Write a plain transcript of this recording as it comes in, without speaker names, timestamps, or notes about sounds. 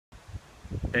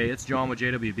Hey, it's John with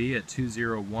JWB at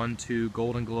 2012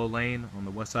 Golden Glow Lane on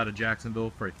the west side of Jacksonville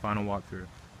for a final walkthrough.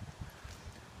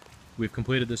 We've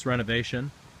completed this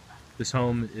renovation. This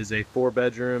home is a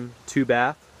 4-bedroom,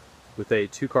 2-bath with a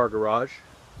 2-car garage.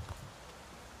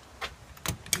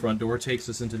 Front door takes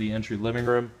us into the entry living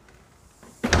room.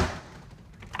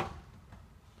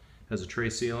 Has a tray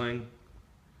ceiling.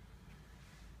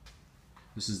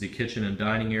 This is the kitchen and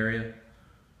dining area.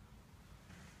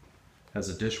 Has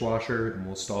a dishwasher, and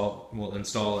we'll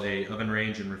install a oven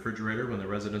range and refrigerator when the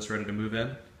resident's ready to move in.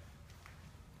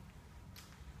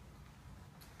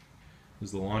 This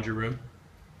is the laundry room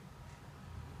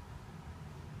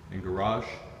and garage.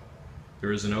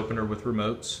 There is an opener with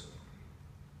remotes.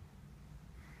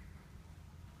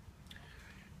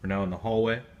 We're now in the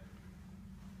hallway.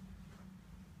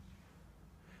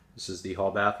 This is the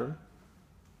hall bathroom.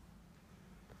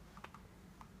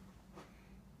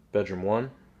 Bedroom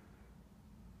 1.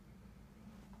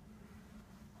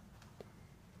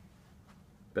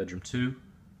 Bedroom 2.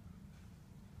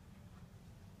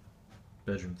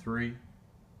 Bedroom 3.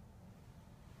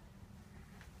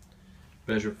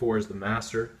 Bedroom 4 is the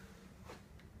master.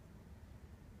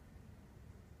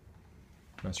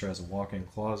 Master has a walk-in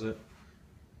closet.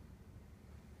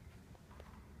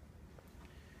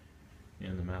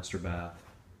 And the master bath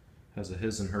has a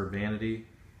his and her vanity.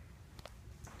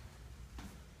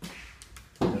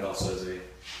 It also has a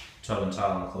tub and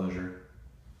tile enclosure.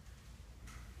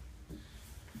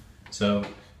 So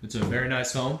it's a very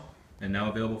nice home and now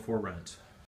available for rent.